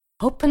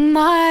Open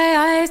my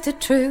eyes to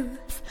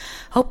truth,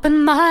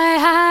 open my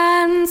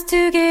hands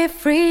to give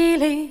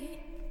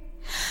freely.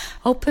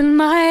 Open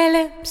my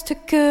lips to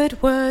good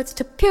words,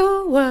 to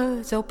pure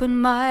words, open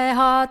my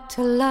heart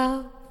to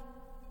love.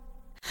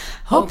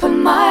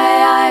 Open my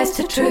eyes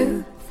to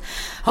truth,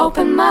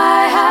 open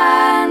my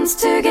hands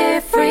to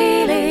give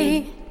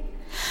freely.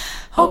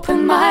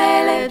 Open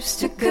my lips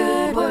to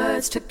good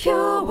words, to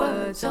pure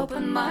words,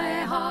 open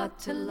my heart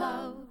to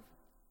love.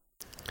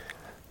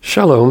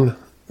 Shalom,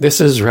 this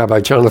is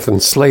Rabbi Jonathan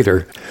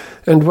Slater,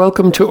 and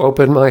welcome to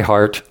Open My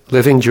Heart,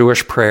 Living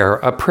Jewish Prayer,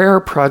 a prayer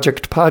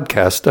project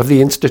podcast of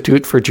the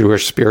Institute for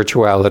Jewish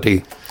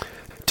Spirituality.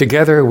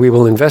 Together, we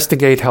will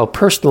investigate how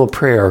personal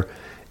prayer,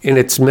 in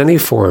its many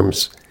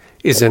forms,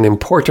 is an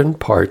important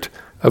part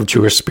of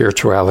Jewish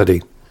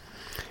spirituality.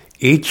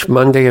 Each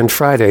Monday and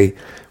Friday,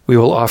 we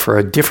will offer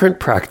a different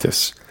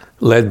practice,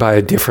 led by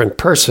a different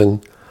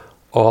person,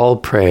 all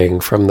praying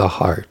from the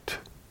heart.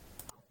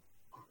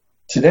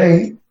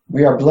 Today,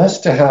 we are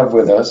blessed to have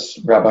with us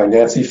Rabbi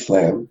Nancy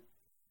Flam,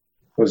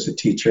 who is a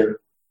teacher,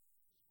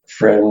 a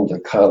friend, a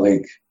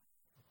colleague.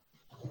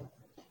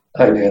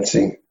 Hi,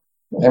 Nancy.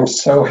 I'm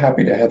so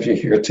happy to have you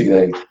here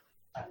today.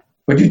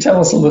 Would you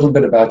tell us a little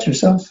bit about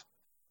yourself?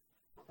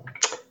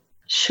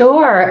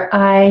 Sure.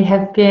 I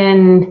have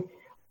been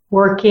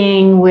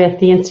working with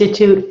the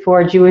Institute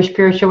for Jewish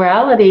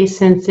Spirituality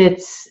since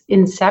its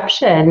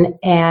inception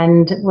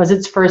and was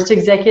its first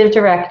executive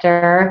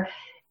director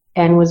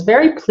and was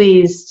very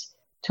pleased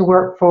to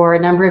work for a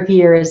number of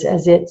years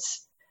as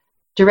its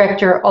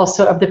director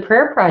also of the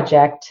Prayer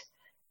Project,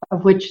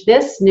 of which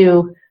this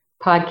new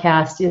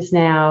podcast is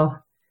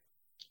now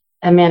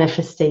a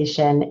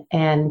manifestation.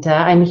 And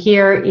I'm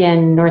here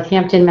in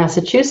Northampton,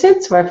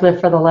 Massachusetts, where I've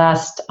lived for the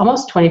last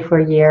almost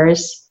 24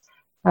 years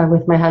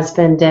with my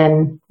husband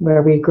and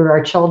where we grew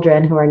our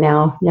children who are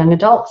now young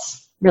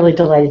adults. Really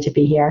delighted to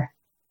be here.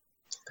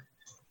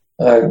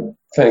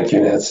 Thank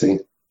you, Nancy.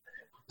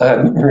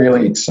 I'm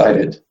really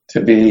excited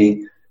to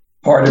be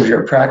part of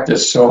your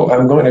practice. So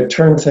I'm going to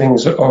turn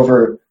things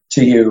over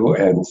to you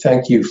and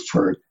thank you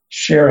for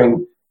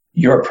sharing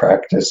your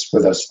practice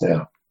with us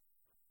now.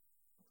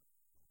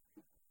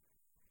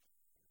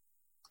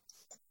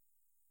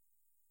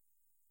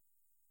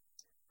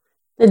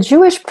 The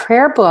Jewish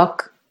prayer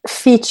book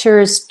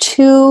features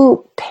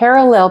two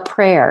parallel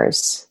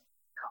prayers,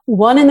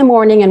 one in the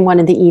morning and one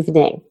in the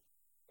evening,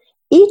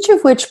 each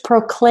of which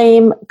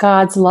proclaim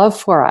God's love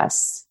for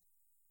us.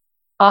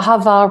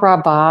 Ahava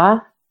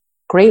Rabbah,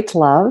 great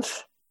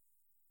love,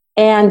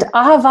 and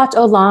Ahavat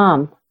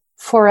Olam,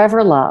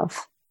 forever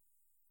love.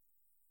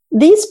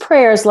 These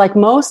prayers, like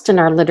most in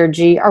our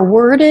liturgy, are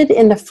worded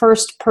in the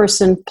first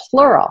person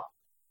plural.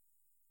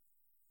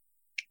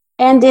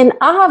 And in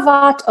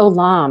Ahavat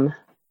Olam,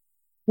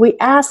 we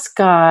ask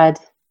God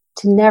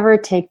to never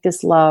take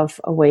this love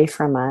away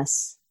from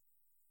us.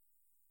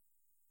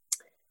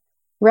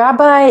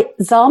 Rabbi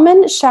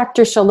Zalman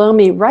Schachter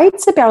Shalomi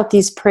writes about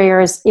these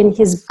prayers in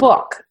his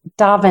book,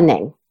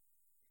 Davening.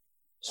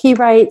 He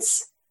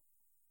writes,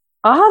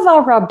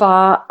 Ahava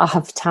Rabbah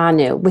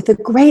Ahavtanu, with a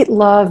great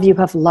love you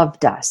have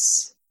loved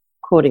us,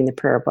 quoting the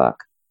prayer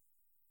book.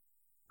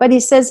 But he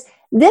says,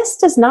 this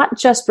does not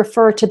just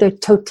refer to the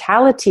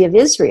totality of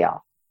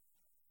Israel.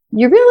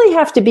 You really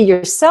have to be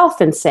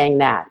yourself in saying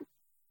that.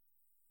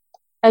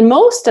 And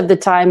most of the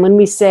time when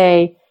we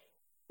say,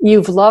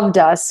 you've loved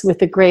us with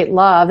a great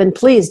love, and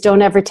please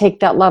don't ever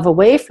take that love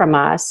away from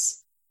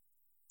us,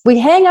 we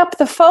hang up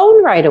the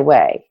phone right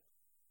away.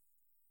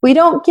 We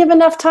don't give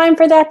enough time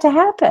for that to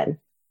happen.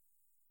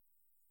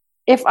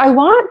 If I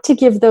want to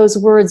give those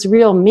words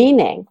real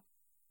meaning,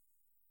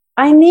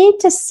 I need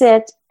to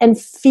sit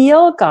and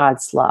feel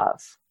God's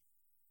love,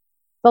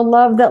 the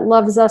love that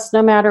loves us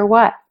no matter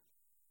what.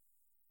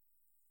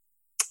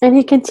 And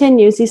he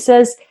continues, he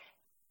says,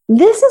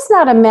 this is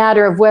not a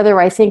matter of whether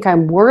I think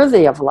I'm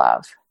worthy of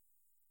love.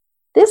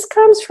 This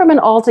comes from an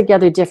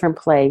altogether different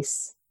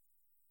place.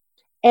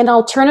 An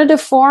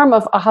alternative form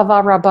of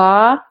Ahava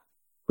Rabbah,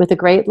 with a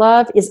great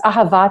love, is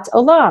Ahavat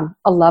Olam,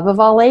 a love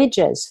of all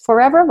ages,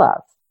 forever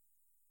love,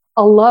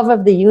 a love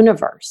of the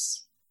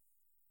universe.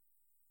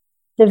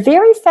 The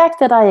very fact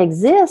that I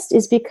exist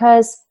is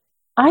because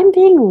I'm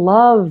being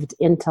loved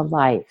into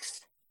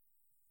life.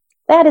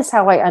 That is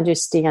how I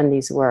understand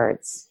these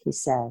words, he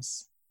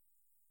says.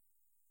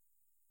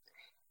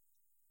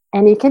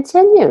 And he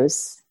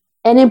continues,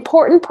 an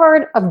important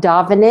part of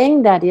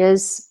davening, that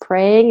is,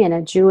 praying in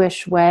a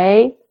Jewish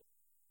way,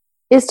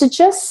 is to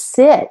just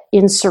sit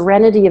in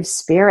serenity of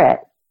spirit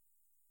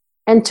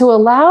and to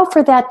allow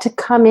for that to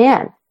come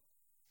in.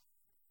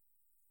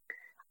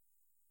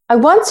 I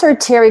once heard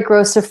Terry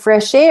Gross of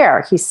Fresh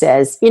Air, he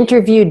says,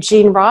 interviewed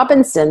Gene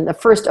Robinson, the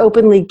first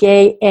openly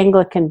gay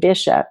Anglican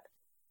bishop.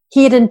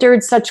 He had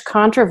endured such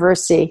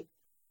controversy,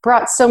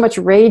 brought so much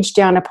rage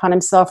down upon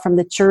himself from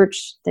the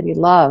church that he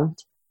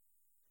loved.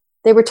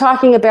 They were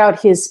talking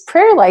about his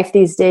prayer life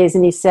these days,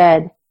 and he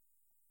said,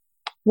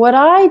 what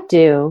I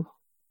do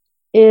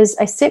is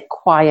I sit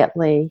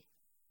quietly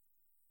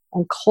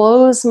and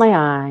close my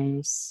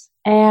eyes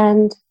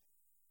and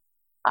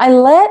I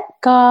let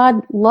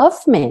God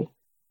love me.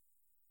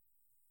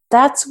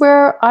 That's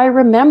where I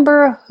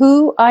remember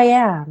who I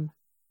am,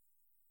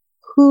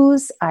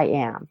 whose I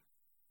am.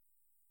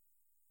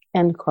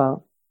 End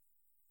quote.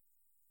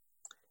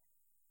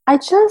 I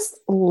just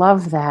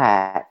love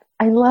that.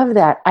 I love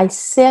that. I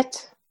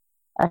sit,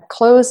 I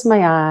close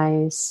my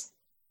eyes,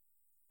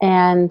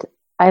 and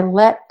I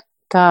let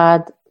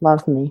God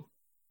love me.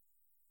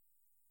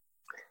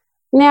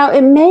 Now,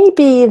 it may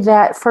be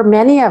that for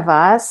many of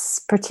us,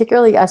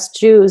 particularly us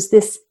Jews,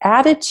 this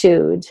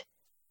attitude,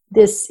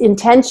 this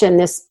intention,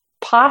 this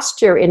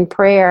posture in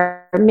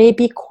prayer may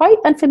be quite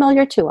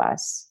unfamiliar to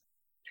us.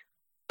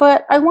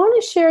 But I want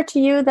to share to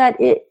you that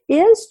it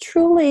is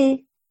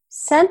truly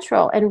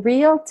central and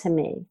real to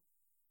me.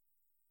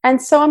 And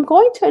so I'm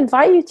going to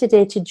invite you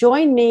today to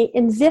join me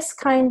in this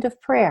kind of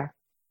prayer.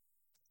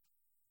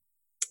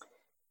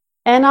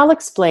 And I'll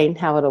explain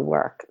how it'll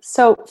work.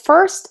 So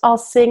first, I'll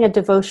sing a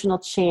devotional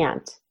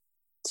chant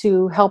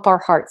to help our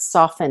hearts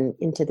soften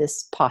into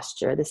this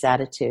posture, this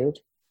attitude.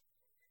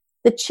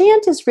 The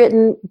chant is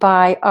written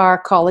by our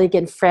colleague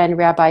and friend,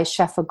 Rabbi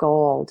Shefa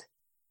Gold.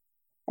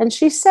 And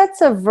she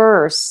sets a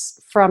verse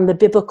from the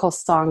biblical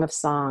Song of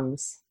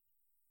Songs.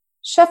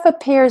 Shefa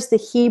pairs the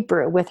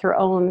Hebrew with her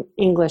own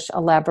English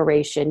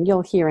elaboration.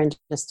 You'll hear in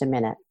just a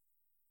minute.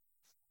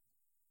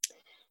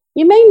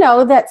 You may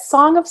know that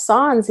Song of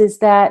Songs is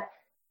that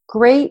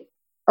great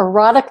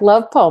erotic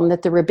love poem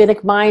that the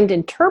rabbinic mind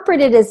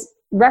interpreted as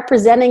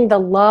representing the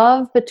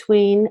love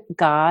between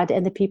God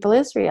and the people of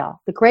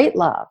Israel, the great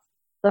love,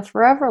 the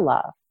forever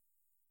love.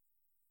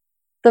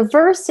 The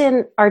verse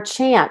in our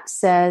chant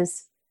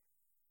says,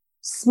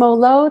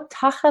 Smolo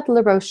tachat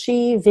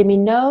l'roshi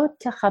vimino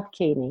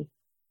techabkeni.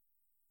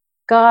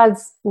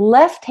 God's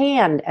left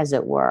hand, as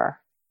it were,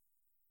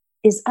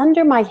 is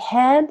under my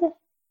head,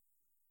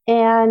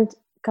 and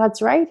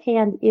God's right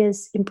hand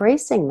is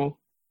embracing me.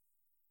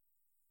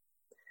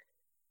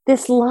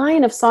 This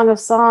line of Song of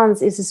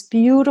Songs is this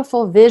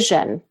beautiful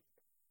vision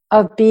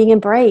of being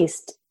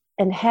embraced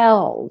and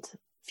held,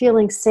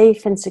 feeling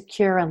safe and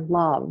secure and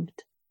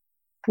loved.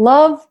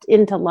 Loved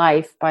into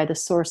life by the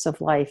source of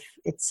life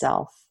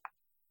itself.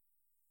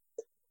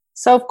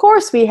 So, of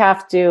course, we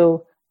have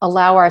to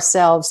allow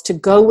ourselves to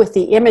go with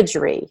the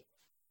imagery,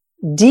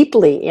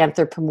 deeply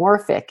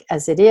anthropomorphic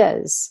as it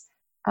is.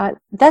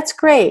 That's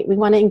great. We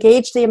want to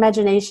engage the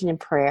imagination in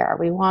prayer.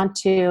 We want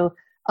to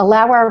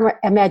allow our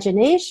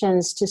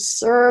imaginations to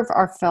serve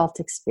our felt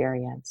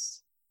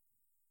experience.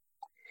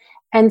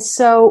 And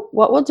so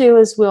what we'll do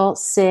is we'll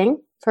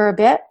sing for a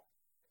bit,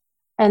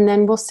 and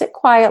then we'll sit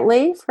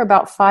quietly for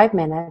about 5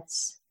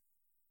 minutes,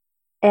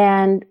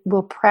 and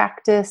we'll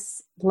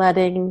practice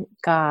letting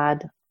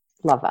God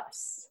love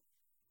us.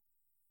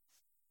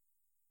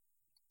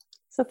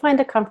 So find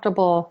a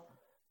comfortable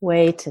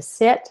way to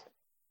sit.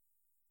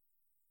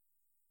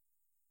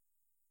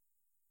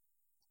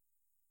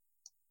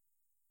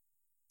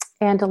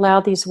 And allow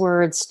these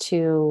words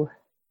to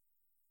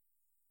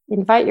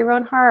invite your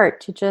own heart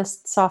to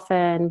just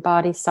soften,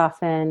 body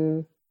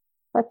soften.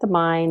 Let the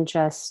mind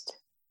just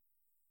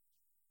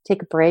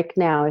take a break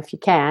now if you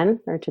can,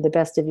 or to the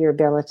best of your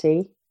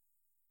ability.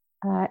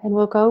 And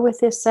we'll go with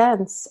this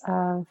sense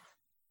of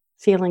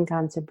feeling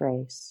God's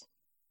embrace.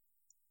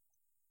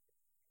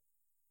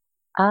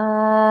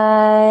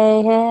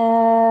 I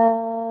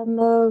am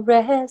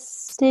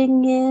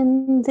resting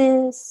in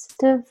this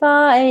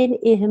divine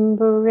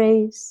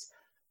embrace.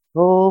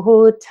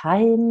 Oh,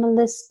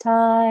 timeless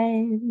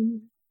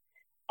time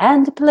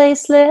and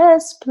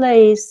placeless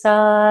place,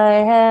 I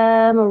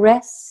am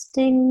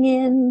resting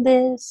in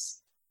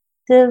this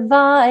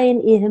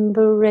divine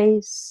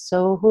embrace.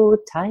 Oh,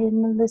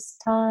 timeless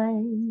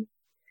time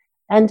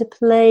and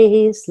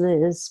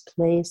placeless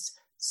place,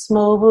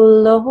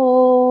 smolo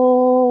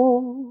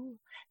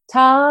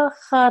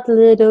tachat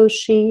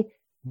l'doshi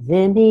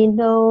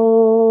v'mino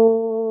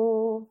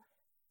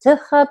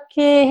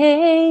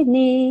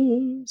techabkeni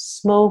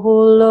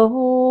smolo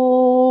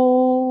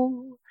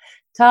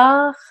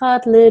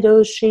tachat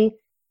l'doshi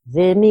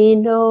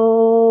v'mino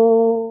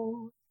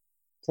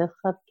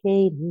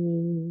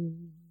techabkeni.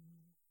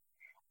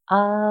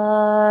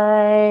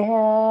 I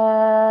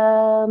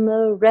am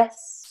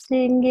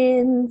resting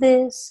in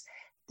this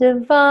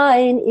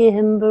divine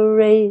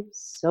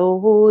embrace,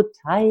 oh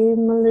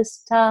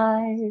timeless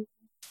time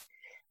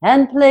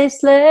and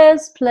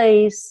placeless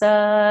place,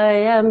 I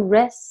am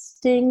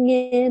resting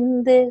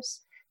in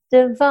this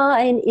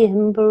divine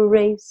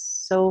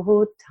embrace,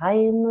 oh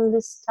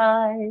timeless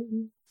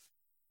time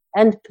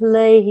and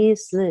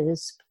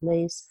placeless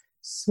place,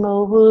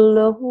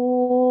 smolo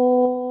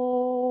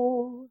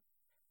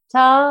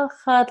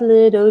tachat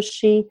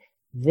l'doshi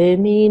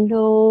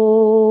v'mino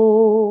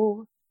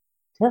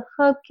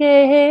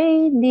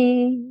techabkeni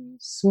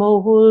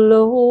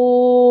smolo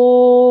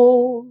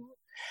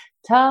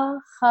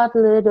tachat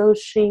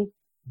l'doshi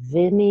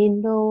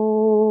v'mino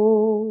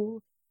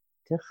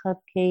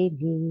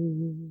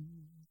techabkeni.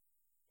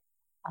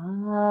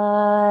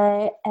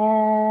 I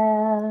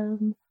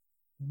am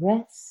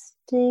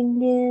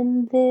resting in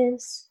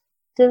this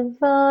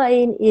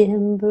divine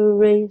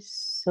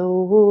embrace,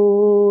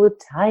 so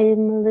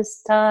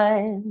timeless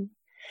time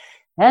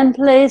and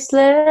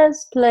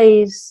placeless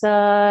place.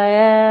 I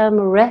am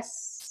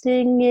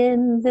resting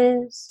in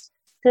this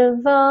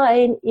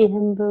divine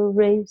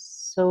embrace,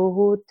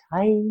 so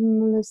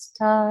timeless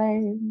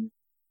time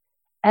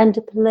and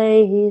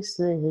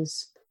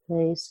placeless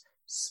place.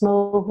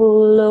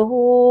 Smolo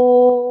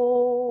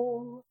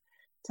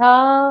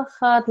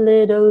tachat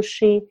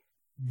ledoshi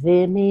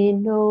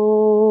vimino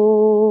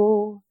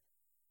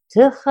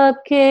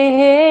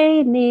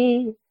tchapkeini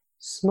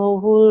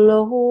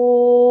smolo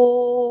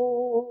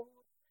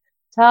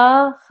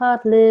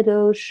tachat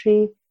ledoshi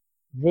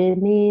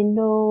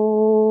vimino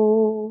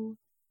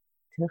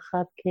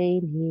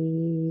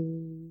tchapkeini.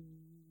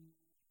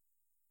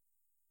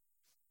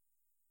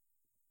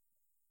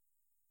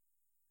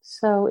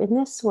 So in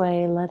this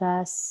way, let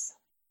us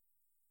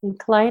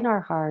incline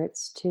our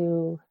hearts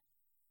to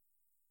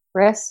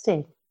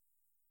resting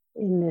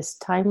in this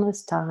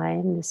timeless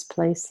time, this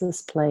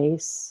placeless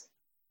place,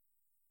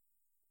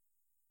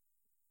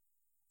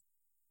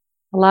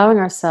 allowing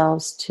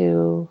ourselves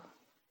to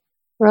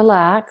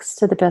relax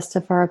to the best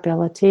of our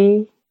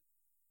ability,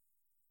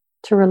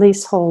 to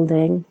release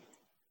holding,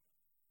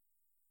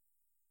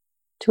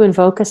 to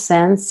invoke a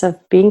sense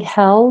of being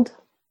held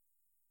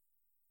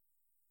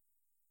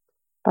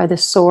by the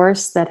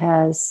source that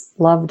has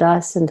loved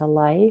us into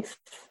life.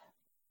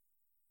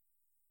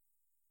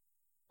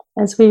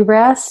 As we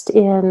rest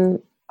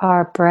in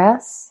our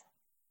breath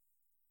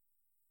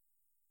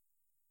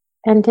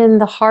and in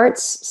the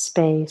heart's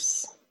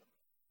space,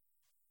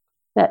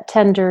 that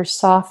tender,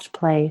 soft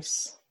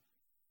place,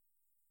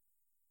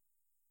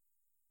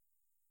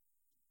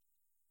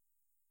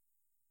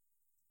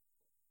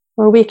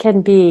 where we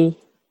can be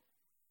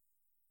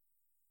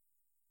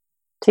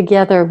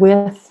together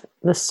with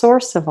the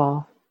source of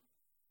all,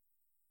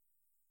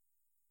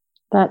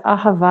 that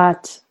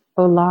Ahavat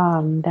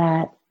Olam,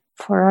 that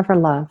forever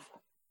love,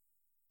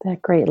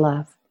 that great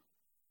love.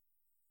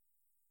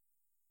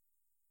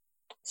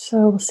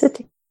 So we'll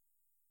sit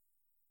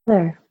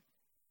together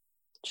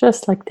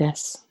just like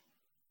this.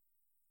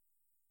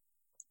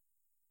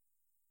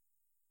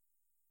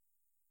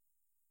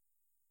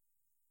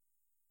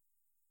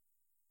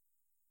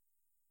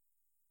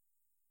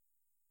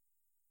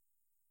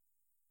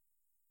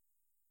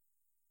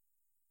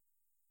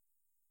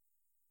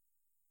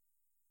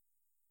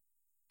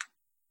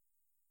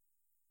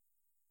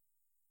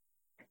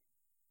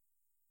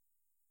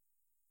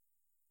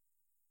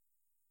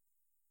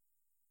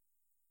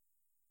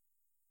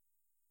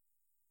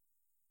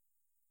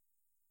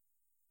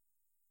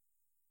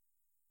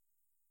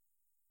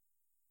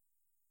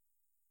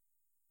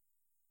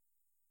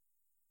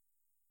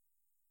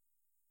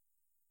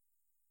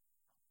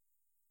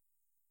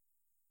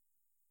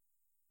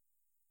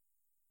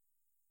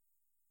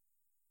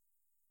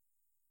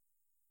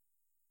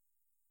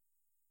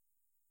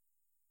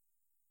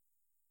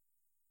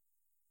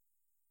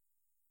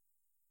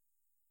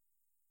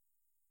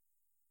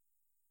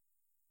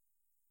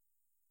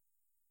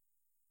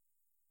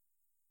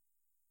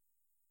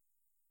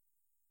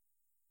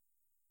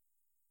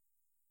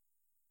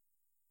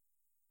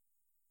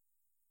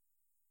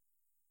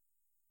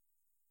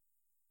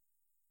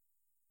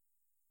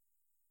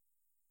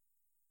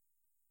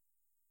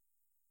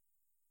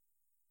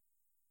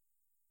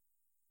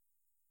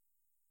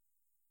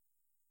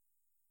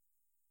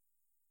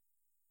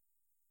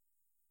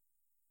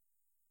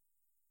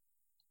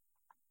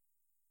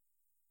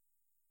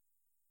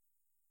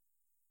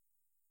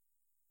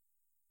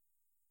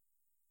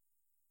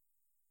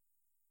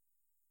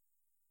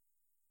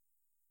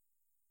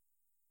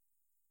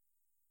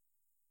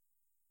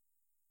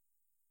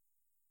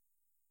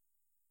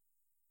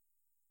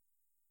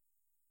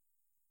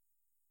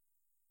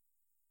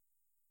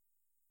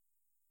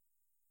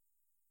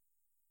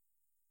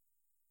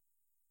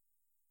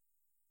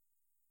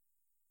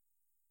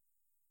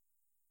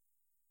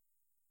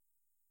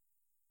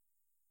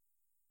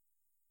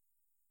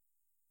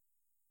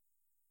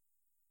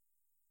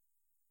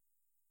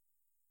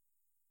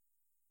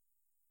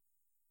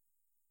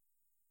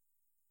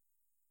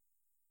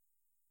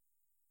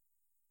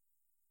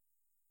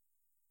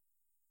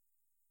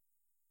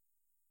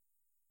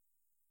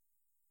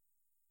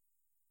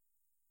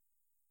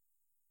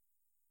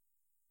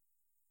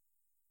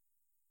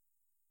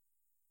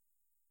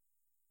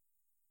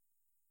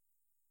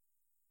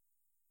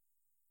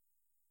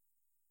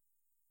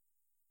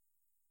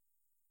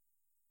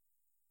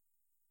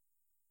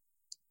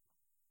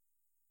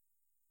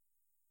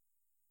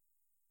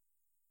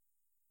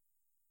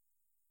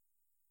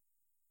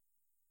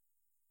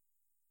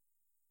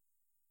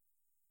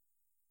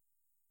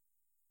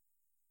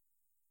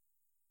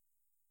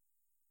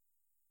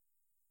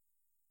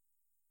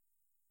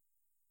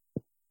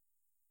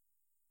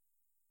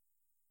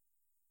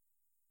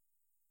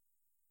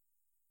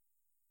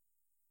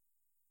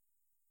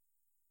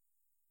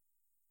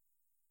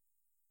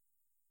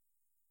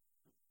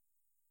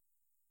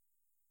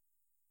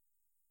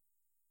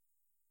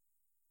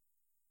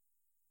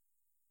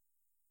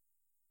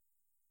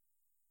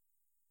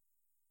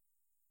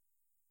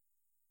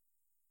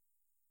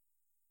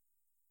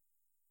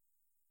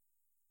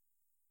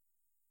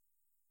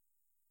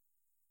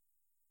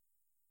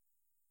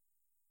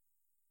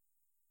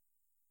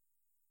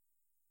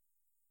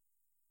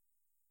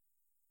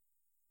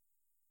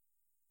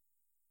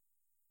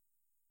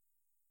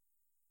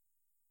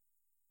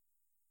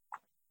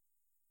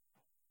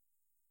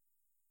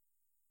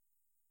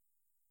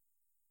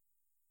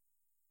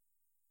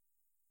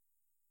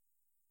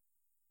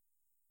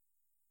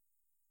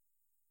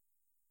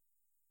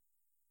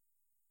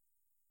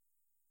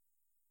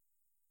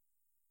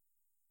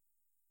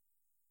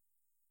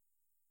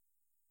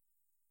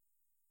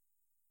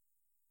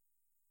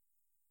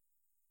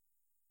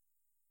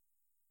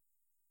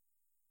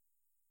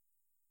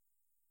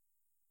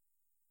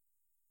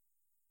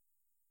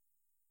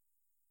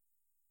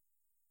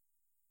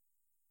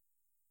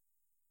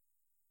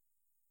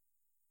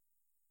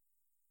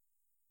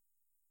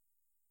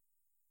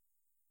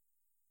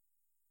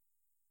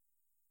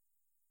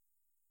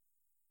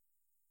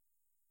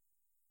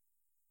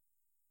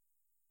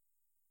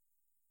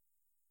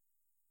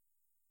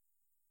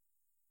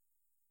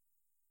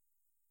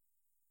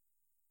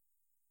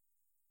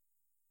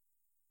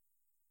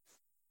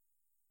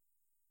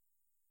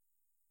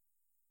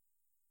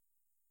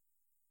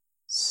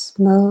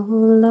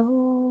 שמאלו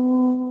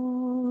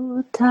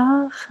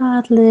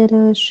תחת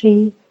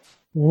לראשי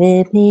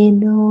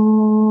ומינו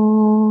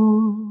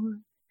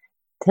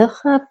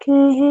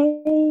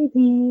תחבקני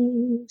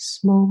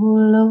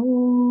שמאלו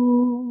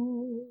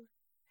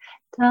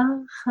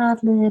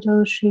תחת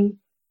לראשי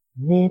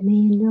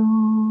ומינו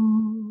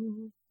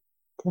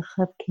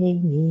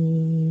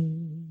תחבקני.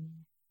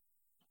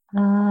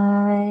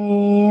 I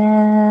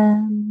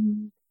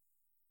am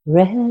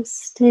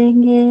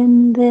resting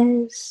in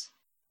this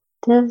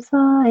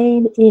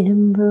divine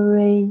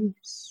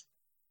embrace,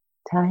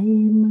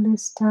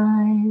 timeless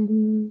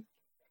time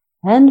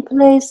and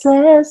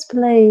placeless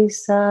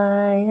place.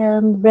 I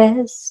am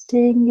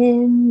resting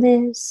in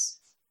this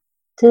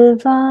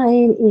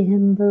divine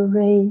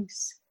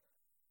embrace,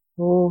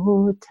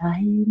 oh,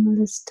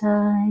 timeless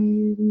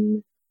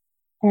time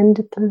and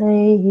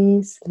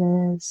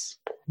placeless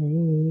place.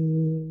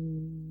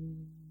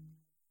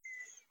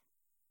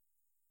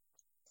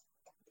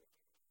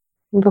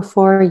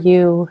 Before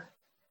you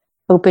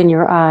open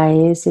your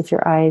eyes, if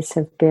your eyes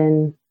have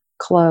been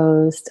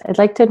closed, I'd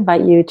like to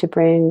invite you to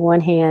bring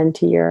one hand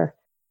to your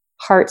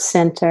heart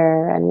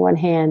center and one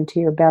hand to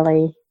your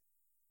belly,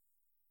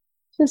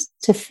 just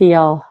to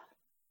feel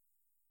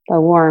the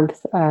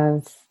warmth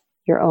of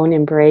your own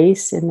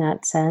embrace in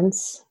that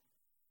sense.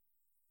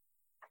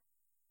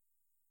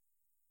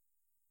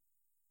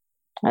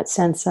 That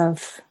sense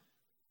of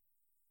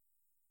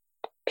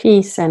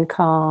peace and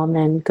calm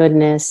and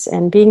goodness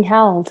and being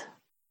held,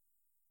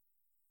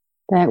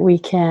 that we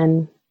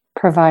can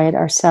provide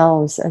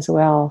ourselves as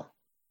well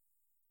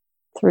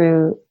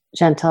through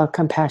gentle,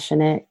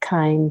 compassionate,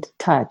 kind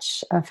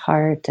touch of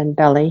heart and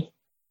belly.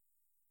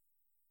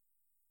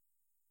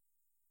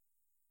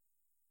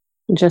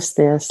 Just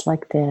this,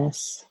 like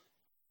this.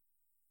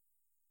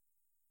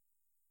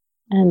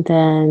 And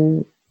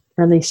then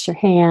release your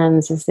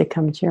hands as they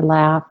come to your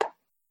lap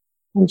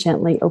and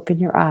gently open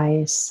your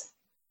eyes.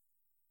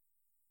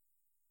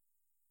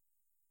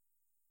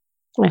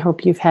 I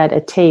hope you've had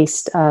a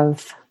taste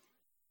of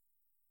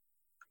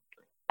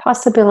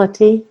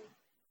possibility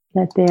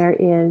that there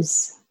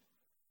is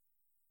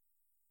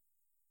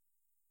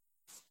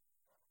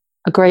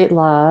a great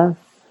love,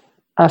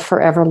 a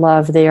forever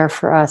love there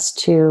for us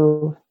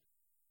to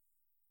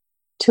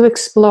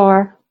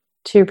explore,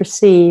 to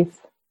receive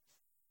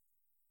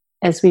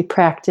as we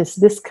practice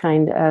this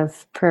kind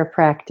of prayer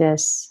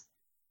practice.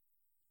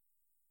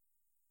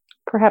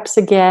 Perhaps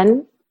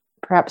again,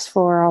 perhaps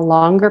for a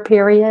longer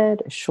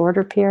period, a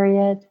shorter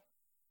period.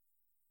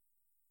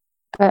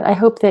 But I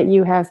hope that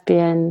you have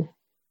been,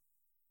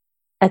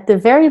 at the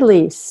very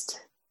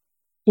least,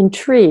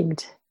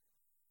 intrigued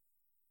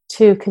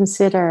to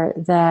consider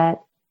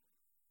that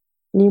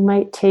you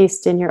might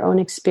taste in your own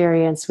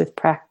experience with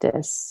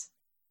practice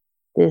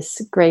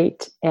this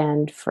great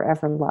and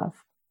forever love.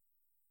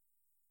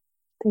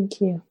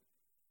 Thank you.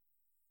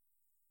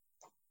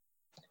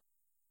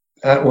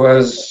 That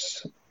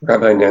was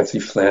Rabbi Nancy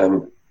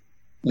Flam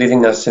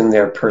leading us in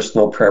their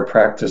personal prayer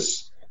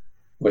practice,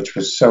 which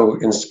was so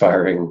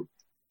inspiring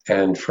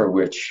and for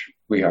which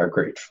we are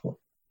grateful.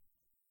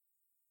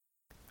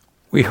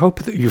 We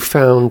hope that you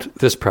found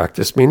this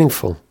practice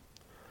meaningful.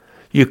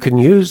 You can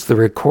use the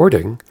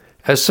recording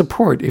as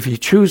support if you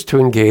choose to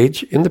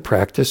engage in the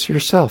practice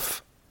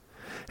yourself,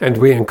 and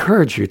we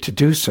encourage you to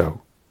do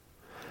so.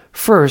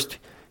 First,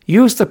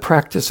 use the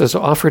practice as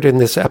offered in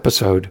this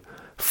episode,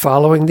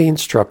 following the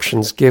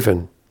instructions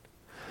given.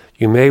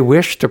 You may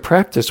wish to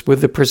practice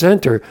with the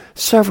presenter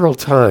several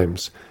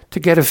times to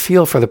get a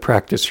feel for the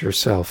practice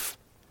yourself.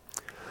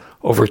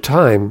 Over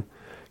time,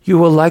 you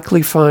will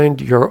likely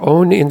find your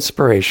own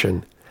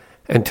inspiration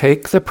and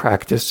take the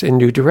practice in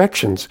new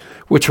directions,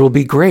 which will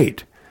be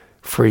great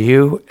for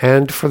you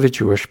and for the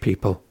Jewish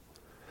people.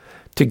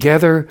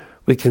 Together,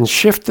 we can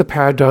shift the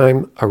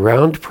paradigm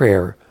around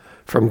prayer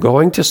from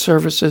going to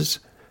services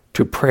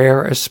to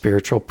prayer as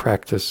spiritual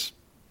practice.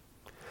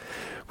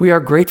 We are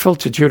grateful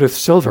to Judith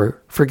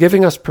Silver for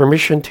giving us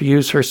permission to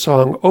use her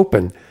song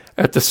Open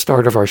at the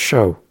start of our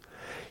show.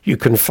 You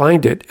can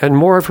find it and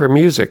more of her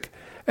music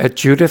at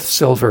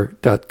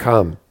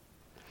judithsilver.com.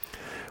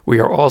 We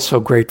are also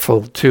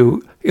grateful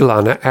to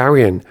Ilana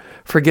Arian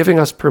for giving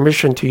us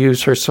permission to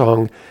use her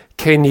song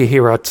Ken Yehi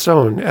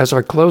Ratzon as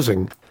our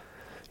closing.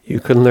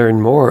 You can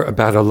learn more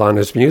about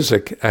Ilana's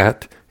music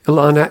at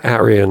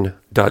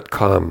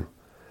ilanaarian.com.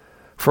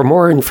 For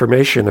more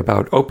information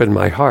about Open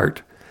My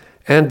Heart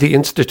and the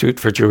Institute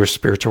for Jewish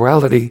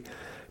Spirituality,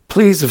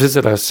 please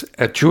visit us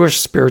at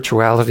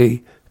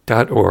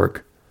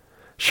jewishspirituality.org.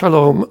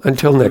 Shalom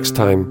until next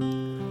time.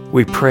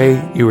 We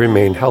pray you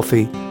remain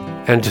healthy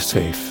and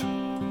safe.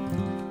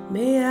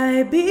 May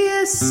I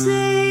be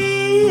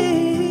safe.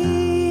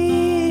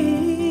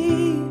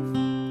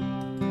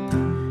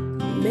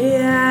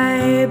 May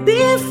I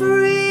be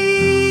free.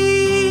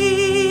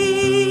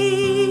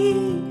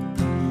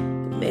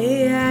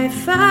 May I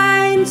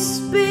find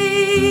space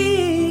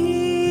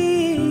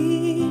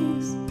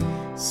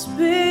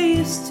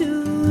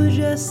to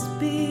just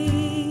be.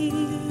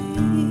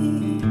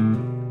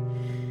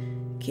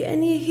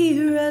 Can you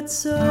hear that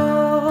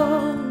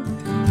song?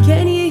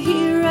 Can you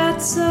hear that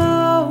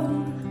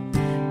song?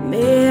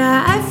 May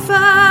I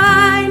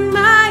find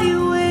my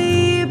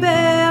way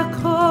back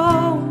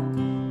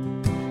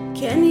home?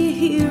 Can you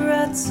hear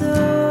that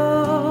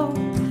song?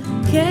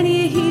 Can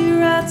you hear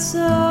that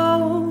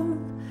song?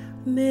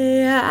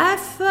 May I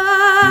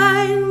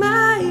find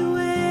my